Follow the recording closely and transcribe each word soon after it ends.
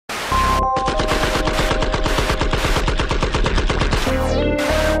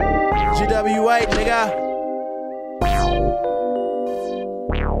G.W.A, nigga.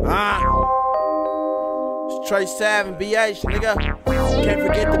 It's Trey Sav and BH, nigga. Can't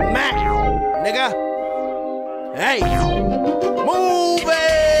forget the M.A.K, nigga. Hey, move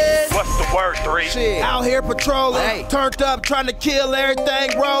it. What's the word, 3? Shit. Out here patrolling, hey. Turned up, trying to kill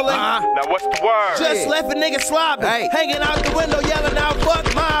everything rolling. Now what's the word? Just left a nigga slobbing, hey. Hanging out the window, yelling out,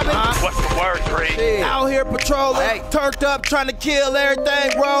 fuck mobbing. What's the word, 3? Shit. Out here patrolling, hey. Turned up, trying to kill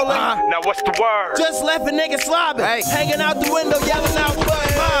everything rolling. Now what's the word? Just left a nigga slobbing, hey. Hanging out the window, yelling out,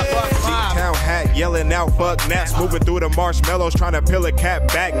 fuck mobbing. Town hat, yelling out, fuck naps. Moving through the marshmallows, trying to peel a cat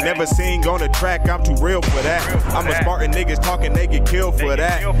back. Never seen on the track, I'm too real for that. I'm a Spartan, niggas talking, they get killed for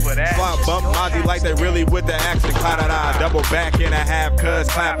that. Slop bump Mozzie like they really with the action. Cloud double back and a half, cuz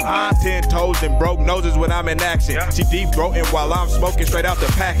clap. 10 toes and broke noses when I'm in action. She deep throating while I'm smoking straight out the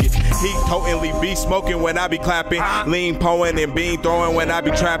package. He totally be smoking when I be clapping. Lean poing and bean throwing when I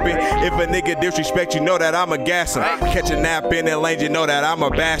be trapping. If a nigga disrespect, you know that I'm a gasser. Catch a nap in the lane, you know that I'm a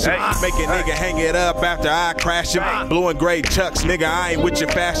basher. Make a nigga hang it up after I crash him. Blue and gray chucks, nigga, I ain't with your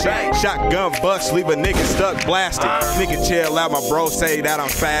fashion. Shotgun bust, leave a nigga stuck blasted. Nigga chill out, my bro say that I'm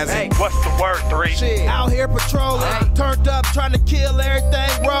spazzing. What's the word, 3? Shit. Out here patrolling, turned up, trying to kill everything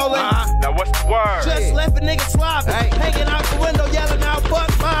rolling. Now what's the word? Just left a nigga slobbing, hanging out the window, yelling out, fuck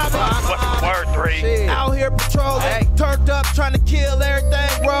mobbing. What's the word, 3? Shit. Out here patrolling, turned up, trying to kill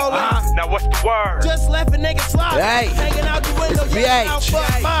everything rolling. Now what's the word? Just left a nigga slobbing, hanging out the window, yelling out,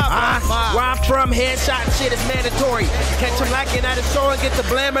 fuck mobbing. Where I'm from, headshot and shit is mandatory. Catch him lacking at his show and get the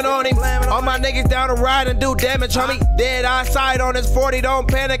blaming on him. All my niggas down to ride and do damage, homie. Dead eyesight on his 40, don't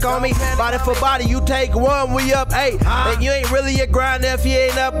panic on me. Body for body, you take one, we up 8. And you ain't really a grinder if you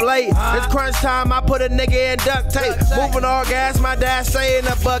ain't up late. It's crunch time, I put a nigga in duct tape. Moving all gas, my dad saying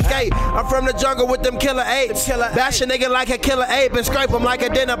a buck 8. I'm from the jungle with them killer apes. Bash a nigga like a killer ape and scrape him like a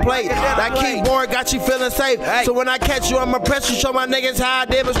dinner plate. That keyboard got you feeling safe. So when I catch you, I'ma press you, show my niggas how I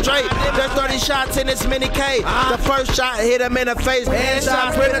demonstrate. There's 30 shots in this mini K. The first shot hit him in the face.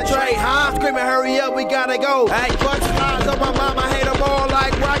 Headshot penetrate, Screaming, hurry up, we gotta go. Fuck slides on my mom, I hate them all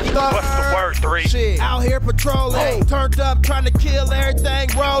like Rocky Go. What's the word, 3? Shit. Out here patrolling, turned up, trying to kill everything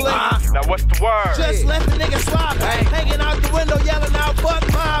rolling. Now what's the word? Just left a nigga slobbing, hanging out the window, yelling out, fuck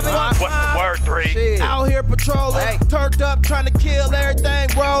mobbing. What's the word, 3? Shit. Out here patrolling, turned up, trying to kill everything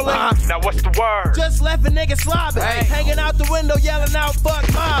rolling. Now what's the word? Just left a nigga slobbing, hanging out the window, yelling out, fuck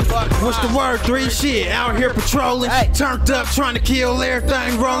mobbing. What's the word, 3? Shit, out here patrolling, turned up, trying to kill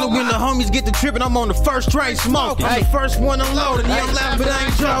everything rolling. When the homies get to tripping, I'm on the first train smoking. I'm the first one unloaded, yeah, I'm laughing, but I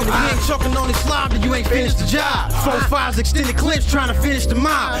ain't joking. You ain't choking on this slob, then you ain't finished the job. 4-5s extended clips, trying to finish the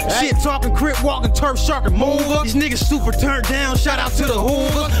mob. Shit talking, crip walking, turf sharking, mover. These niggas super turned down, shout out to the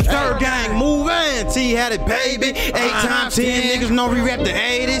Hoover. Third gang moving, T had it, baby. 8 times 10 niggas know we rap the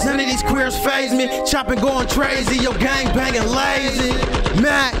 80s. None of these queers phase me, chopping going crazy, your gang banging lazy.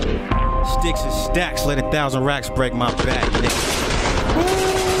 M.A.K. Sticks and stacks, let 1,000 racks break my back, nigga.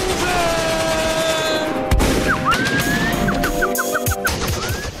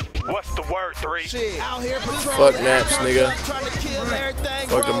 What's the word, 3? Fuck naps, nigga.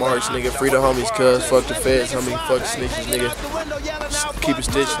 Fuck the marks, nigga. Free the homies, cuz. Fuck the feds, homie. Fuck the snitches, nigga. Keep it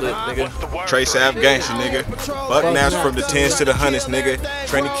stitched lit, nigga. Trey Sav Gangster, nigga. Fuck naps from the 10s to the 100s, nigga.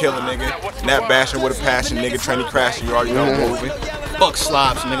 Trainee killer, nigga. Nap bashing with a passion, nigga. Trainee crashing, you already know moving. Fuck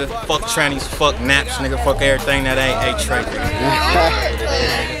slobs, nigga. Fuck trannies, fuck naps, nigga. Fuck everything that ain't 8 Tray.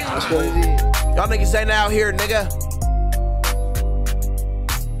 That's what it is. Y'all niggas ain't out here, nigga.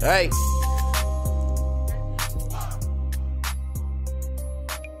 Hey.